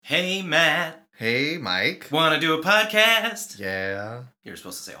Hey, Matt. Hey, Mike. Want to do a podcast? Yeah. You were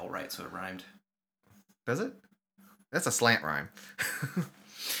supposed to say all right, so it rhymed. Does it? That's a slant rhyme.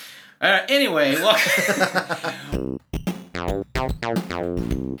 Anyway,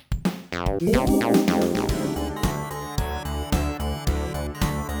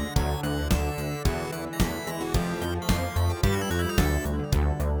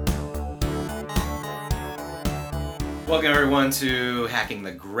 welcome everyone to Hacking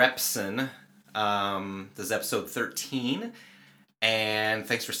the Grepson. This is episode 13, and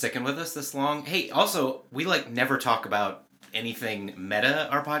thanks for sticking with us this long. Hey, also, we never talk about anything meta,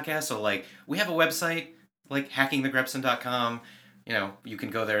 our podcast, so we have a website, hackingthegrepson.com. You know, you can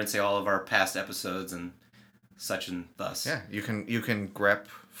go there and see all of our past episodes and such and thus. Yeah, you can grep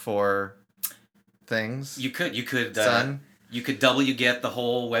for things. You could Son. You could get the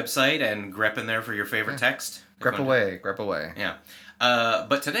whole website and grep in there for your favorite text. Grep away. Yeah.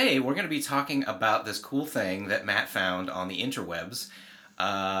 But today we're going to be talking about this cool thing that Matt found on the interwebs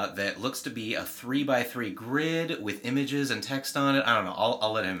that looks to be a 3x3 grid with images and text on it. I don't know.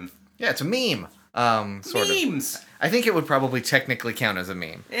 I'll let him. Yeah, it's a meme. Sort Memes. of. I think it would probably technically count as a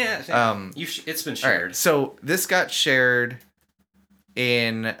meme. Yeah. It's been shared. Right, so this got shared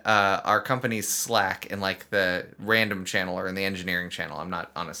in our company's Slack in the random channel or in the engineering channel. I'm not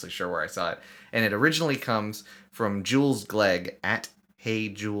honestly sure where I saw it. And it originally comes from Jules Glegg at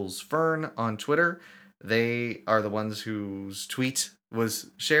HeyJulesFern on Twitter. They are the ones whose tweet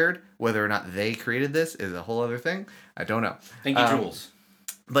was shared. Whether or not they created this is a whole other thing. I don't know. Thank you, Jules.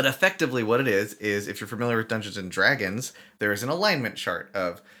 But effectively what it is if you're familiar with Dungeons & Dragons, there is an alignment chart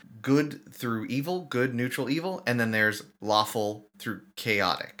of good through evil, good, neutral, evil, and then there's lawful through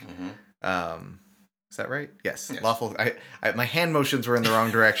chaotic. Mm-hmm. Is that right? Yes. Lawful. I my hand motions were in the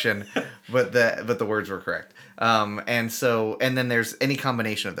wrong direction, but the words were correct. And then there's any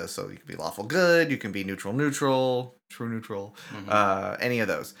combination of those. So you can be lawful good, you can be neutral, true neutral, any of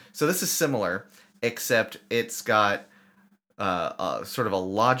those. So this is similar, except it's got sort of a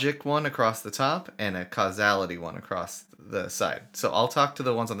logic one across the top and a causality one across the side. So I'll talk to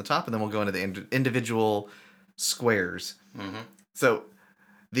the ones on the top, and then we'll go into the individual squares. Mm-hmm. So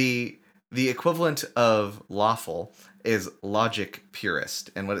the equivalent of lawful is logic purist.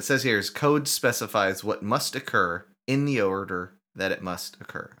 And what it says here is code specifies what must occur in the order that it must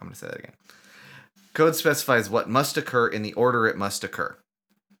occur. I'm going to say that again. Code specifies what must occur in the order it must occur.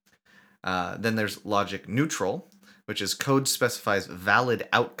 Then there's logic neutral, which is code specifies valid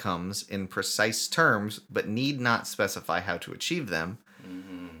outcomes in precise terms, but need not specify how to achieve them.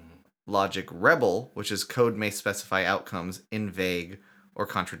 Mm-hmm. Logic rebel, which is code may specify outcomes in vague or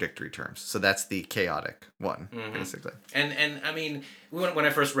contradictory terms. So that's the chaotic one, basically. And I mean, when I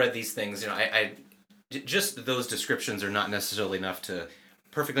first read these things, I just those descriptions are not necessarily enough to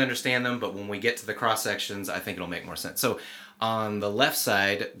perfectly understand them, but when we get to the cross sections, I think it'll make more sense. So on the left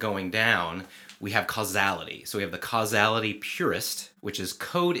side, going down, we have causality. So we have the causality purist, which is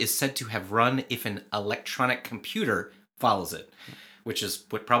code is said to have run if an electronic computer follows it, which is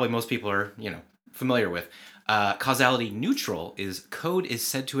what probably most people are, familiar with. Causality neutral is code is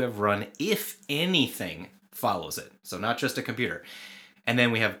said to have run if anything follows it. So not just a computer. And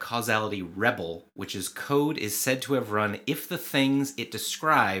then we have causality rebel, which is code is said to have run if the things it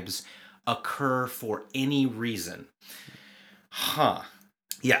describes occur for any reason. Huh.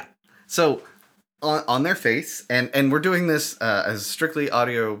 Yeah. So on their face, and we're doing this as strictly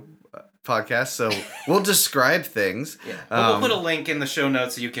audio podcast, so we'll describe things. Yeah. We'll put a link in the show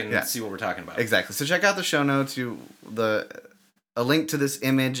notes so you can see what we're talking about. Exactly. So check out the show notes. A link to this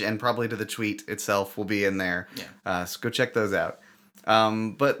image and probably to the tweet itself will be in there. Yeah. So go check those out.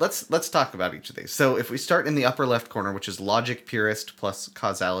 But let's talk about each of these. So if we start in the upper left corner, which is logic purist plus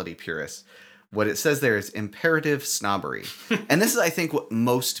causality purist, what it says there is imperative snobbery. And this is, I think, what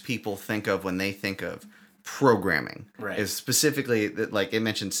most people think of when they think of programming. Right. Is specifically, like it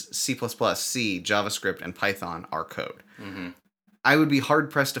mentions C++, C, JavaScript, and Python are code. Mm-hmm. I would be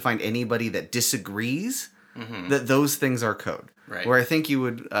hard-pressed to find anybody that disagrees that those things are code. Right. Where I think you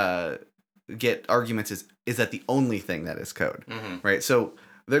would get arguments is that the only thing that is code. Mm-hmm. Right? So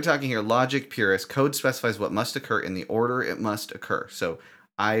they're talking here, logic purist, code specifies what must occur in the order it must occur. So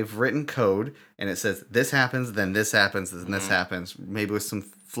I've written code, and it says this happens, then this happens, then this happens, maybe with some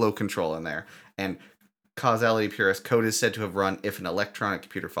flow control in there. And causality purist, code is said to have run if an electronic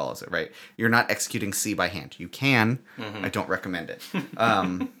computer follows it, right? You're not executing C by hand. You can. I don't recommend it.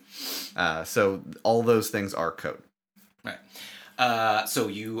 So all those things are code. Right. So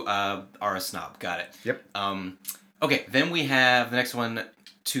you are a snob. Got it. Yep. Okay, then we have the next one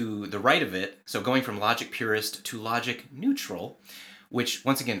to the right of it. So going from logic purist to logic neutral, which,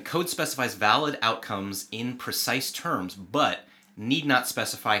 once again, code specifies valid outcomes in precise terms, but need not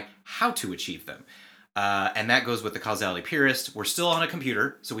specify how to achieve them. And that goes with the causality purist. We're still on a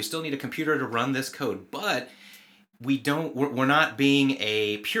computer, so we still need a computer to run this code, but we're not being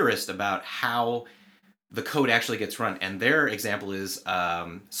a purist about how the code actually gets run. And their example is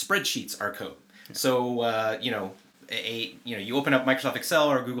spreadsheets are code. So, you open up Microsoft Excel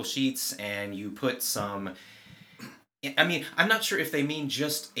or Google Sheets and you put some... I mean, I'm not sure if they mean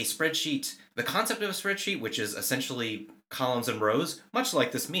just a spreadsheet, the concept of a spreadsheet, which is essentially columns and rows, much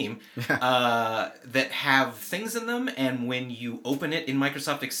like this meme, that have things in them, and when you open it in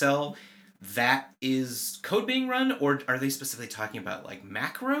Microsoft Excel, that is code being run, or are they specifically talking about like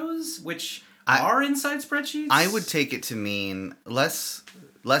macros, which are inside spreadsheets? I would take it to mean less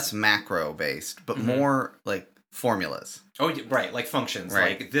macro based, but more like formulas. Oh, right, like functions,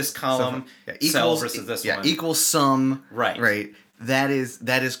 right. Like this column cell versus this one. Equals sum. Right. That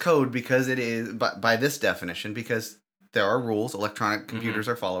is code because it is, by this definition, because there are rules. Electronic computers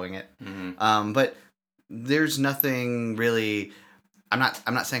are following it. But there's nothing really. I'm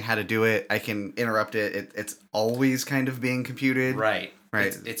not saying how to do it. I can interrupt it. It's always kind of being computed. Right.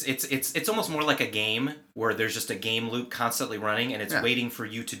 It's almost more like a game where there's just a game loop constantly running, and it's waiting for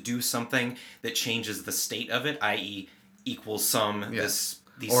you to do something that changes the state of it, i.e. equals sum these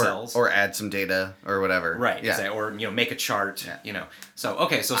cells, or add some data or whatever. Right. Yeah. Or make a chart. Yeah. So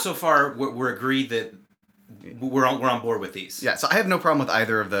okay. So far we're agreed that we're on board with these. Yeah. So I have no problem with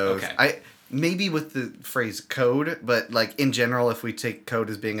either of those. Okay. Maybe with the phrase code, but like in general, if we take code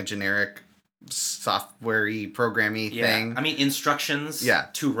as being a generic software-y, programmy thing. I mean, instructions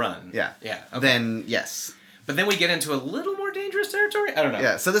to run. Yeah. Okay. Then, yes. But then we get into a little more dangerous territory? I don't know.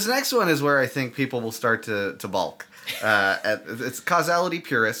 Yeah, so this next one is where I think people will start to balk. It's causality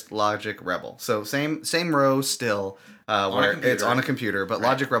purist, logic rebel. So same row still, where it's on a computer, but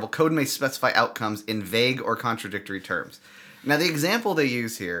logic rebel, code may specify outcomes in vague or contradictory terms. Now, the example they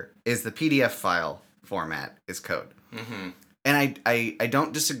use here is the PDF file format is code. Mm-hmm. And I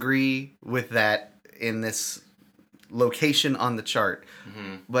don't disagree with that in this location on the chart.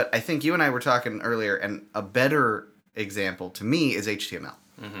 Mm-hmm. But I think you and I were talking earlier, and a better example to me is HTML.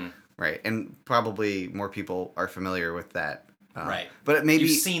 Mm-hmm. Right? And probably more people are familiar with that. Right. But maybe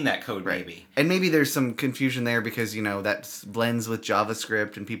you've seen that code, maybe. And maybe there's some confusion there because, that blends with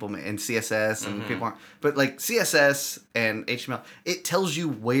JavaScript and CSS and people aren't. But like CSS and HTML, it tells you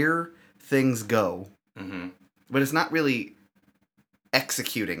where things go. Mm-hmm. But it's not really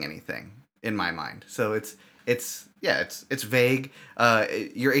executing anything in my mind. So it's vague.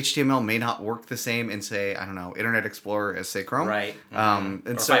 Your HTML may not work the same in, say, I don't know, Internet Explorer as, say, Chrome. Right. Mm-hmm.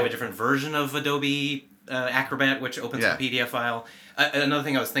 Or if I have a different version of Adobe Acrobat, which opens a PDF file. Another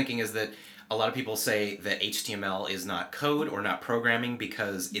thing I was thinking is that a lot of people say that HTML is not code or not programming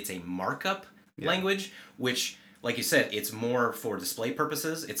because it's a markup language, which, like you said, it's more for display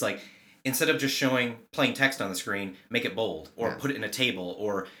purposes. It's like, instead of just showing plain text on the screen, make it bold, or put it in a table,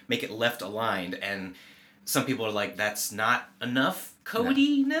 or make it left aligned. And some people are like, that's not enough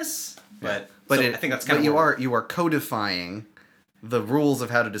codiness. Yeah. But I think that's kind of you are codifying the rules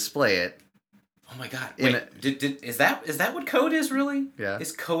of how to display it. Oh my God! Wait, is that what code is really? Yeah,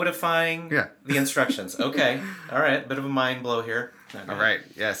 is codifying the instructions. Okay, all right, bit of a mind blow here. All right,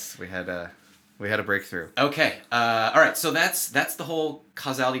 yes, we had a breakthrough. Okay, all right, so that's the whole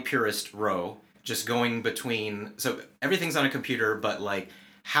causality purist row, just going between. So everything's on a computer, but like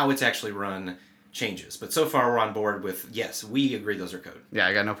how it's actually run changes. But so far we're on board with yes, we agree those are code. Yeah,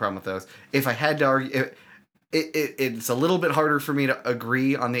 I got no problem with those. If I had to argue. It's a little bit harder for me to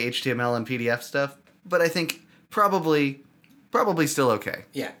agree on the HTML and PDF stuff, but I think probably still okay.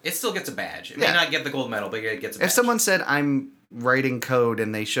 Yeah, it still gets a badge. It may not get the gold medal, but it gets a badge. If someone said I'm writing code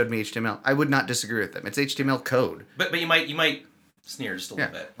and they showed me HTML, I would not disagree with them. It's HTML code. But you might sneer just a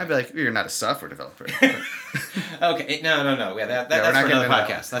little bit. I'd be like, you're not a software developer. Okay, no. Yeah, that's for another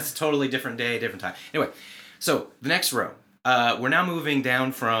podcast. That's a totally different day, different time. Anyway, so the next row, we're now moving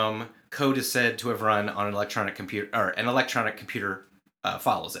down from code is said to have run on an electronic computer, or an electronic computer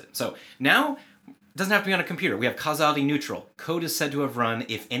follows it. So now it doesn't have to be on a computer. We have causality neutral. Code is said to have run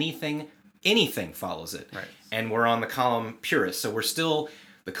if anything follows it. Right. And we're on the column purist. So we're still,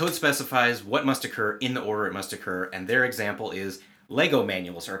 the code specifies what must occur in the order it must occur. And their example is Lego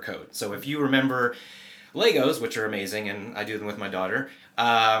manuals are code. So if you remember Legos, which are amazing, and I do them with my daughter, they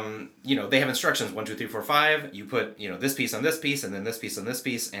have instructions, 1, 2, 3, 4, 5. You put, this piece on this piece, and then this piece on this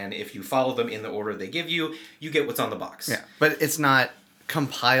piece, and if you follow them in the order they give you, you get what's on the box. Yeah, but it's not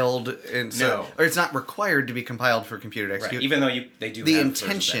compiled, and so or it's not required to be compiled for computer to execute. Right. Even though they do. The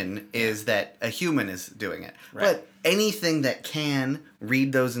intention is that a human is doing it, but anything that can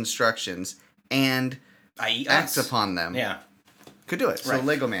read those instructions and acts upon them, could do it. So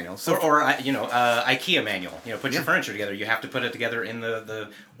Lego manual, or IKEA manual. Put your furniture together. You have to put it together in the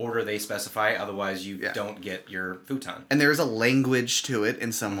order they specify. Otherwise, you don't get your futon. And there is a language to it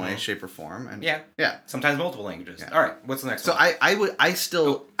in some way, shape, or form. And sometimes multiple languages. All right, what's the next one?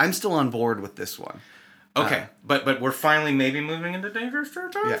 So I'm still on board with this one. Okay, but we're finally maybe moving into dangerous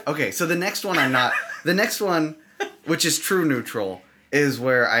territory. Yeah. Okay, so the next one I'm not. The next one, which is true neutral, is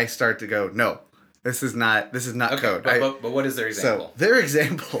where I start to go, no. This is not code. But what is their example? So their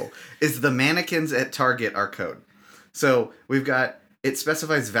example is the mannequins at Target are code. So we've got, it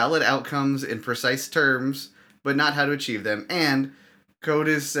specifies valid outcomes in precise terms, but not how to achieve them. And code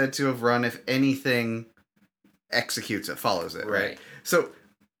is said to have run if anything executes it, follows it, right? So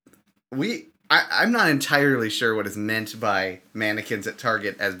I'm not entirely sure what is meant by mannequins at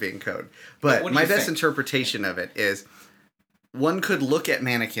Target as being code. But my best interpretation of it is, one could look at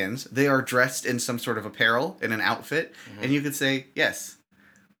mannequins. They are dressed in some sort of apparel, in an outfit, and you could say, yes,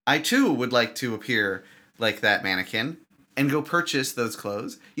 I too would like to appear like that mannequin, and go purchase those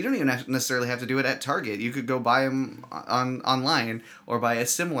clothes. You don't even necessarily have to do it at Target. You could go buy them online, or buy a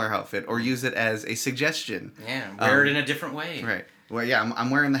similar outfit, or use it as a suggestion. Yeah, wear it in a different way. Right. Well, yeah, I'm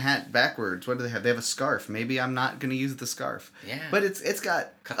wearing the hat backwards. What do they have? They have a scarf. Maybe I'm not going to use the scarf. Yeah. But it's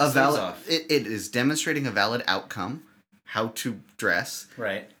got a valid... It is demonstrating a valid outcome, how to dress.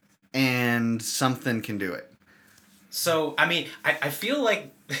 Right. And something can do it. So, I mean, I feel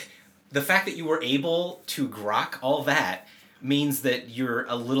like the fact that you were able to grok all that means that you're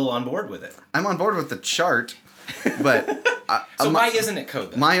a little on board with it. I'm on board with the chart, but... So why isn't it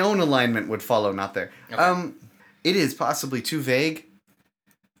code then? My own alignment would follow, not there. Okay. It is possibly too vague.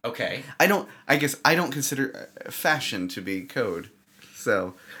 Okay. I don't consider fashion to be code.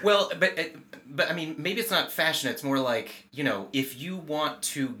 So... Well, but I mean, maybe it's not fashion. It's more like, if you want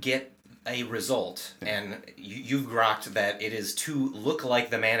to get a result and you've grokked that it is to look like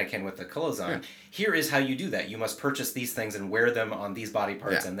the mannequin with the clothes on, here is how you do that. You must purchase these things and wear them on these body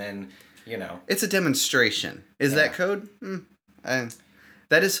parts, and then, It's a demonstration. Is that code?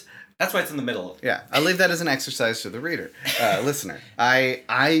 That is... That's why it's in the middle. Yeah, I'll leave that as an exercise to the reader, listener.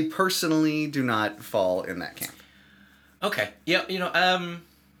 I personally do not fall in that camp. Okay. Yeah,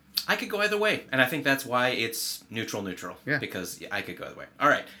 I could go either way, and I think that's why it's neutral. Yeah. Because I could go either way. All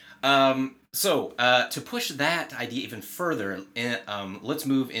right. So to push that idea even further, let's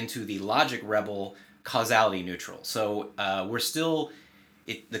move into the logic rebel causality neutral. So we're still,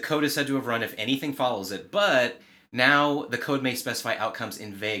 the code is said to have run if anything follows it, but now the code may specify outcomes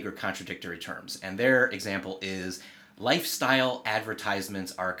in vague or contradictory terms. And their example is lifestyle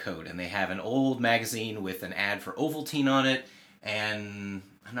advertisements are code, and they have an old magazine with an ad for Ovaltine on it, and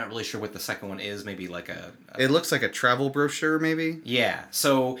I'm not really sure what the second one is. Maybe like a it looks like a travel brochure, maybe? Yeah.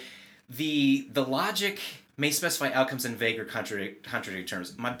 So the logic may specify outcomes in vague or contradictory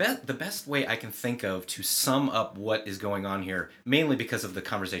terms. The best way I can think of to sum up what is going on here, mainly because of the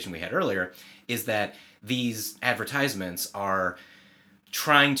conversation we had earlier, is that these advertisements are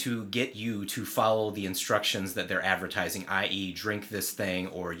trying to get you to follow the instructions that they're advertising, i.e. drink this thing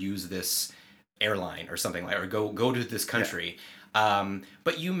or use this airline or something like, or go to this country. Yeah.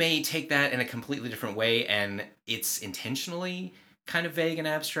 But you may take that in a completely different way, and it's intentionally kind of vague and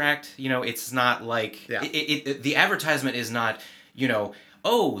abstract. It's not like the advertisement is not,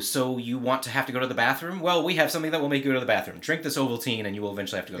 oh, so you want to have to go to the bathroom? Well, we have something that will make you go to the bathroom. Drink this Ovaltine and you will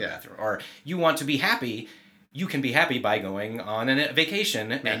eventually have to go to the bathroom. Or you want to be happy? You can be happy by going on a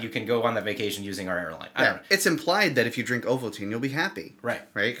vacation, and you can go on that vacation using our airline. I don't know. It's implied that if you drink Ovaltine, you'll be happy. Right.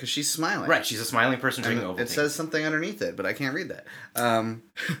 Right? Because she's smiling. Right. She's a smiling person drinking Ovaltine. It says something underneath it, but I can't read that.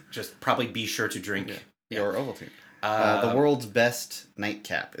 Just probably be sure to drink your Ovaltine. The world's best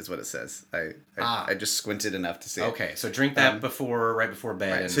nightcap is what it says. I just squinted enough to see it. Okay, so drink that right before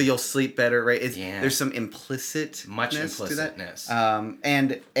bed. Right, so you'll sleep better, right? There's some implicitness to that.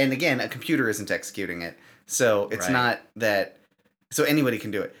 And again, a computer isn't executing it. So it's not that... So anybody can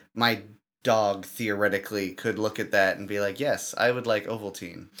do it. My dog, theoretically, could look at that and be like, yes, I would like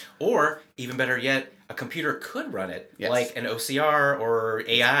Ovaltine. Or, even better yet, a computer could run it. Yes. Like an OCR or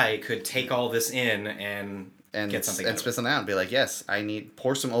AI could take all this in and get something and spit something out and be like, yes,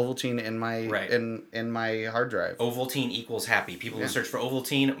 pour some Ovaltine in my in my hard drive. Ovaltine equals happy. People who search for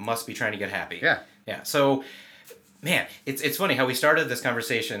Ovaltine must be trying to get happy. Yeah. Yeah. So... Man, it's funny how we started this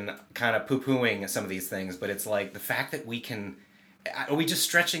conversation kind of poo-pooing some of these things, but it's like the fact that we can... Are we just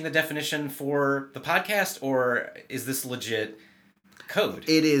stretching the definition for the podcast, or is this legit code.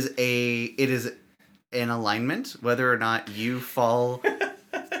 It is an alignment, whether or not you fall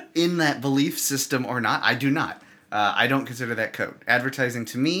in that belief system or not. I do not. I don't consider that code. Advertising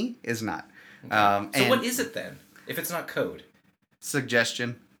to me is not. Okay. So what is it then? If it's not code,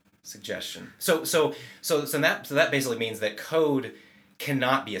 suggestion. So that basically means that code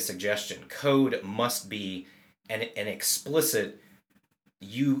cannot be a suggestion. Code must be an explicit.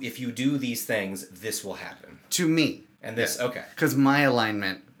 If you do these things, this will happen. To me. And this, okay. Because my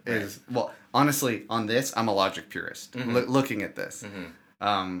alignment is, well, honestly, on this, I'm a logic purist. Looking at this.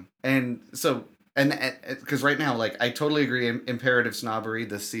 And so, because right now, like, I totally agree, imperative snobbery,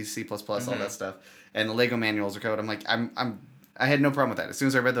 the C++, all that stuff, and the Lego manuals are code. I'm like, I had no problem with that. As soon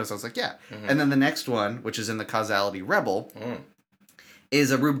as I read those, I was like, yeah. And then the next one, which is in the Causality Rebel, is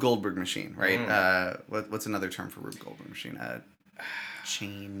a Rube Goldberg machine, right? What's another term for Rube Goldberg machine?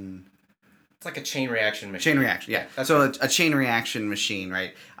 Chain... It's like a chain reaction machine. Chain reaction, yeah. So a chain reaction machine,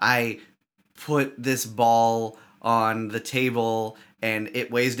 right? I put this ball on the table, and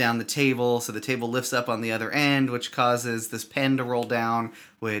it weighs down the table, so the table lifts up on the other end, which causes this pen to roll down,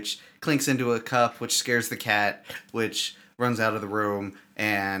 which clinks into a cup, which scares the cat, which runs out of the room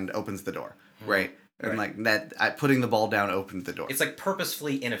and opens the door, right? And like that, putting the ball down opened the door. It's like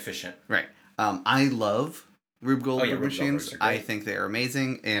purposefully inefficient. Right. I love Rube Goldberg Rube machines. I think they are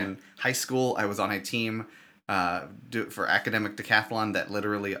amazing. In high school, I was on a team for academic decathlon that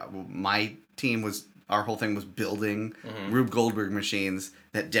literally my team was, our whole thing was building Rube Goldberg machines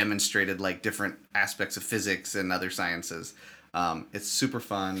that demonstrated like different aspects of physics and other sciences. It's super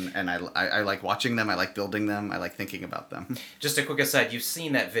fun, and I like watching them. I like building them. I like thinking about them. Just a quick aside, you've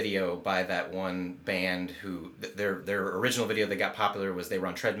seen that video by that one band who their original video that got popular was they were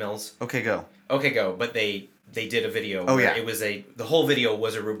on treadmills. Okay, go. But they did a video where it was the whole video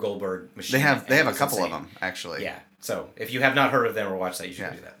was a Rube Goldberg machine. They have a couple of them, actually. Yeah. So if you have not heard of them or watched that, you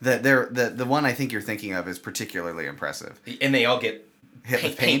should do that. The one I think you're thinking of is particularly impressive. And they all get hit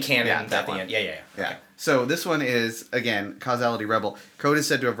with paint cannons at the end. Yeah. Okay. So this one is, again, Causality Rebel. Code is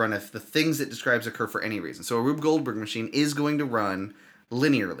said to have run if the things it describes occur for any reason. So a Rube Goldberg machine is going to run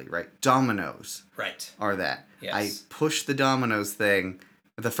linearly, right? Dominoes are that. Yes. I push the dominoes thing,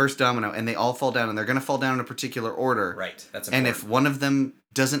 the first domino, and they all fall down, and they're going to fall down in a particular order. Right. That's important. And if one of them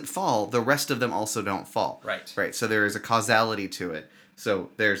doesn't fall, the rest of them also don't fall. Right. Right. So there is a causality to it. So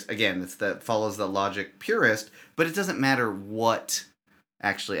there's, again, that follows the logic purist, but it doesn't matter what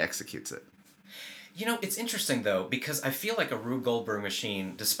actually executes it. You know, it's interesting, though, because I feel like a Rube Goldberg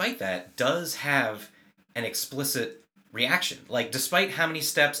machine, despite that, does have an explicit reaction. Like, despite how many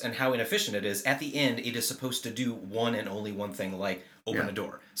steps and how inefficient it is, at the end, it is supposed to do one and only one thing, like open a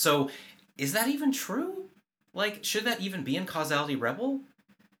door. So, is that even true? Like, should that even be in Causality Rebel?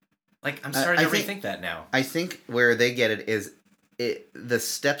 Like, I'm starting to rethink that now. I think where they get it is the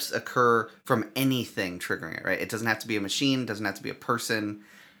steps occur from anything triggering it, right? It doesn't have to be a machine, doesn't have to be a person.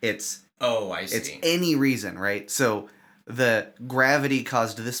 It's... Oh, I see. It's any reason, right? So the gravity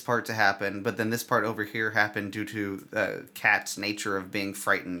caused this part to happen, but then this part over here happened due to the cat's nature of being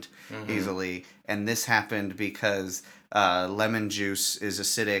frightened easily. And this happened because lemon juice is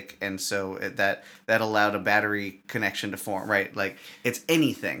acidic, and so that allowed a battery connection to form, right? Like, it's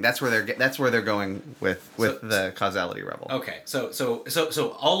anything. That's where they're going with the Causality Rebel. Okay, so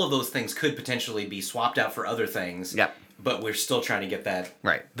all of those things could potentially be swapped out for other things. Yep. But we're still trying to get that.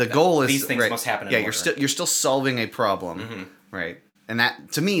 Right. The goal is these things must happen in order. You're still solving a problem, right? And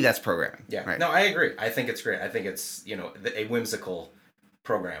that, to me, that's programming. Yeah. Right? No, I agree. I think it's great. I think it's a whimsical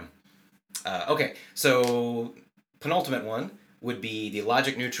program. Okay, so penultimate one would be the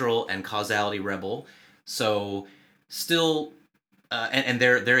logic neutral and Causality Rebel. So still, and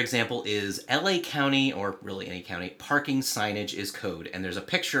their example is LA County, or really any county, parking signage is code, and there's a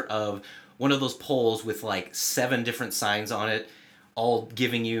picture of one of those poles with like 7 different signs on it, all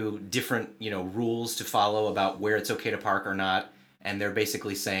giving you different, rules to follow about where it's okay to park or not. And they're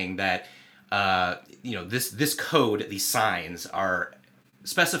basically saying that, this code, these signs are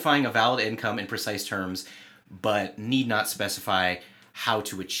specifying a valid income in precise terms, but need not specify how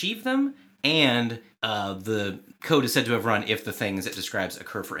to achieve them. And the code is said to have run if the things it describes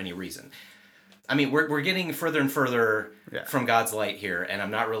occur for any reason. I mean, we're getting further and further from God's light here, and I'm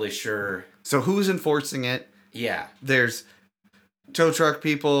not really sure. So who's enforcing it? Yeah. There's tow truck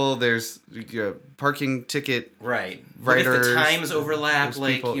people, there's parking ticket writers. If the times overlap,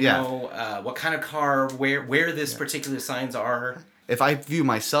 like, people, what kind of car, where this particular signs are. If I view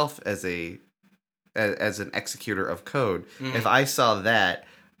myself as an executor of code, if I saw that,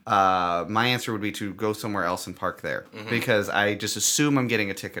 my answer would be to go somewhere else and park there, because I just assume I'm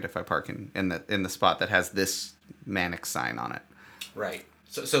getting a ticket if I park in the spot that has this manic sign on it. Right.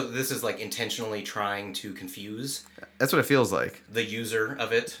 So this is like intentionally trying to confuse That's what it feels like. the user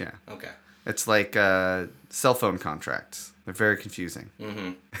of it? Yeah. Okay. It's like cell phone contracts. They're very confusing.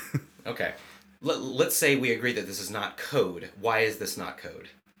 Mm-hmm. Okay. Let's say we agree that this is not code. Why is this not code?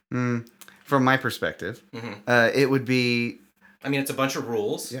 From my perspective, it would be... I mean, it's a bunch of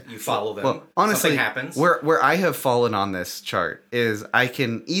rules. Yeah. You follow them. Well, honestly, something happens. Where I have fallen on this chart is I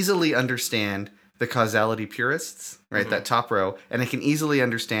can easily understand the causality purists, right, that top row, and I can easily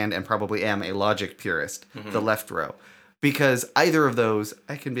understand, and probably am, a logic purist, the left row. Because either of those,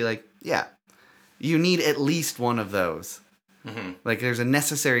 I can be like, yeah, you need at least one of those. Like, there's a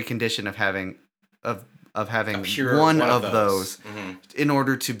necessary condition of having one of those in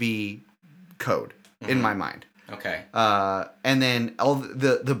order to be code, in my mind. Okay. And then all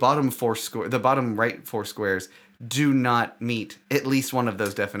the bottom right four squares do not meet at least one of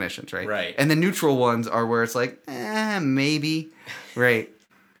those definitions, right? Right. And the neutral ones are where it's like, maybe, right?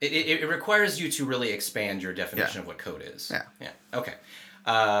 It requires you to really expand your definition of what code is. Yeah. Yeah. Okay.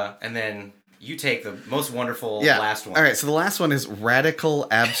 And then you take the most wonderful last one. All right. So the last one is radical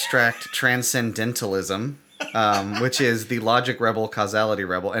abstract transcendentalism. Which is the logic rebel, causality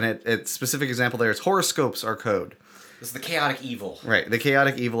rebel, and its specific example there is horoscopes are code. This is the chaotic evil. Right, the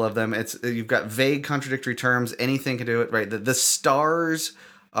chaotic evil of them. You've got vague contradictory terms. Anything can do it. Right, the stars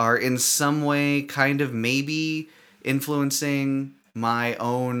are in some way kind of maybe influencing my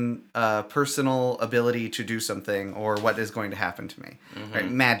own personal ability to do something or what is going to happen to me. Right,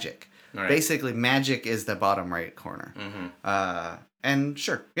 magic. Right. Basically, magic is the bottom right corner. And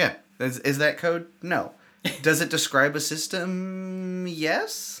sure, yeah, is that code? No. Does it describe a system?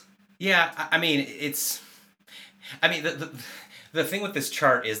 Yes. Yeah, I mean, the thing with this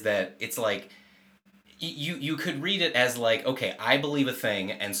chart is that it's like you could read it as like, okay, I believe a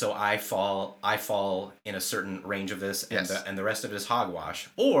thing, and so I fall in a certain range of this, and the rest of it is hogwash.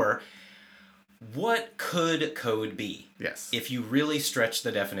 Or what could code be? Yes. If you really stretch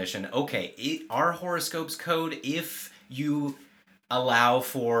the definition, okay, are horoscopes code if you allow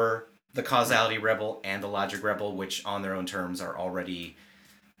for the causality rebel and the logic rebel, which on their own terms are already,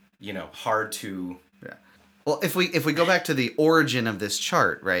 hard to... Yeah. Well, if we go back to the origin of this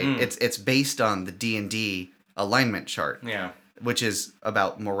chart, right, it's based on the D&D alignment chart, which is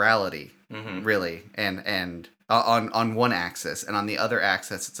about morality, really, and on one axis, and on the other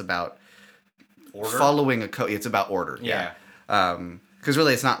axis, it's about order? Following a code. It's about order. Yeah. Because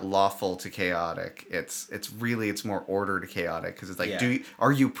really, it's not lawful to chaotic. It's more order to chaotic. Because it's like,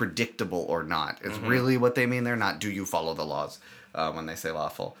 are you predictable or not? Is really what they mean there. Not do you follow the laws when they say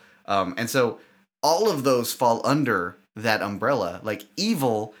lawful. And so all of those fall under that umbrella. Like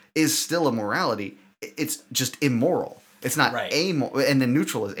evil is still a morality. It's just immoral. It's not amoral, and then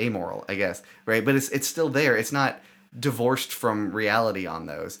neutral is amoral, I guess. Right, but it's still there. It's not divorced from reality on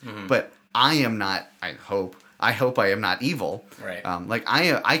those. But I am not. I hope I am not evil. Right. Like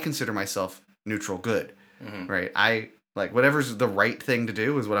I consider myself neutral good. Right. I like whatever's the right thing to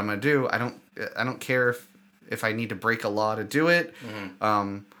do is what I'm going to do. I don't care if I need to break a law to do it.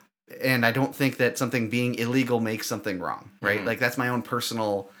 And I don't think that something being illegal makes something wrong. Right. Like that's my own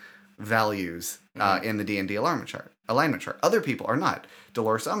personal values in the D&D alignment chart. Other people are not.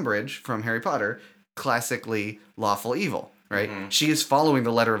 Dolores Umbridge from Harry Potter, classically lawful evil. Right. She is following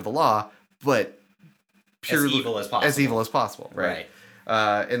the letter of the law, but purely as evil as possible. Right.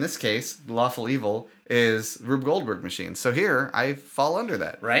 In this case, lawful evil is Rube Goldberg machines. So here, I fall under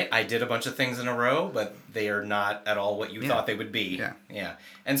that. Right. I did a bunch of things in a row, but they are not at all what you thought they would be. Yeah.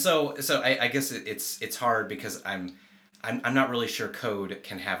 And so I guess it's hard because I'm not really sure code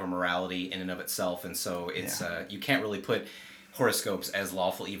can have a morality in and of itself, and so it's you can't really put horoscopes as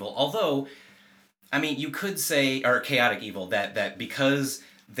lawful evil. Although, I mean, you could say, or chaotic evil, that because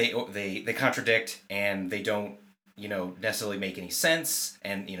they contradict and they don't necessarily make any sense,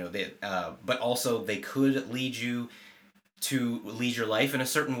 and but also they could lead you to lead your life in a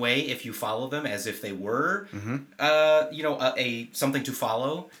certain way if you follow them as if they were a something to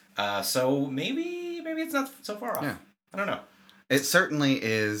follow. So maybe it's not so far off. I don't know. It certainly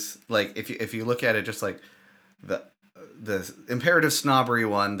is. Like if you look at it just like the imperative snobbery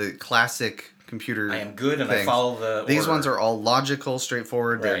one, the classic computer. I am good and things. I follow the These order. ones are all logical,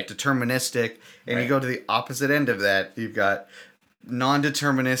 straightforward. They're deterministic. And you go to the opposite end of that. You've got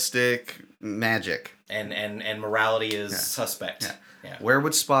non-deterministic magic. And morality is suspect. Yeah. Where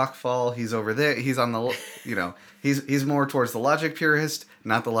would Spock fall? He's over there. He's on the he's more towards the logic purist,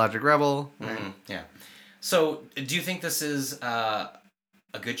 not the logic rebel. Right? Yeah. So, do you think this is a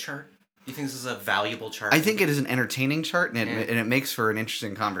good chart? You think this is a valuable chart? I think it is an entertaining chart, and it makes for an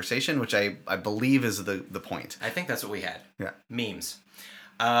interesting conversation, which I believe is the point. I think that's what we had. Yeah. Memes.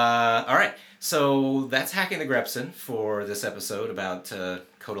 All right. So that's Hacking the Grepson for this episode about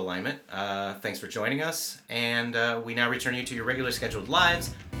code alignment. Thanks for joining us, and we now return you to your regularly scheduled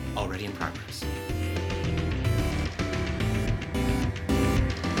lives, already in progress.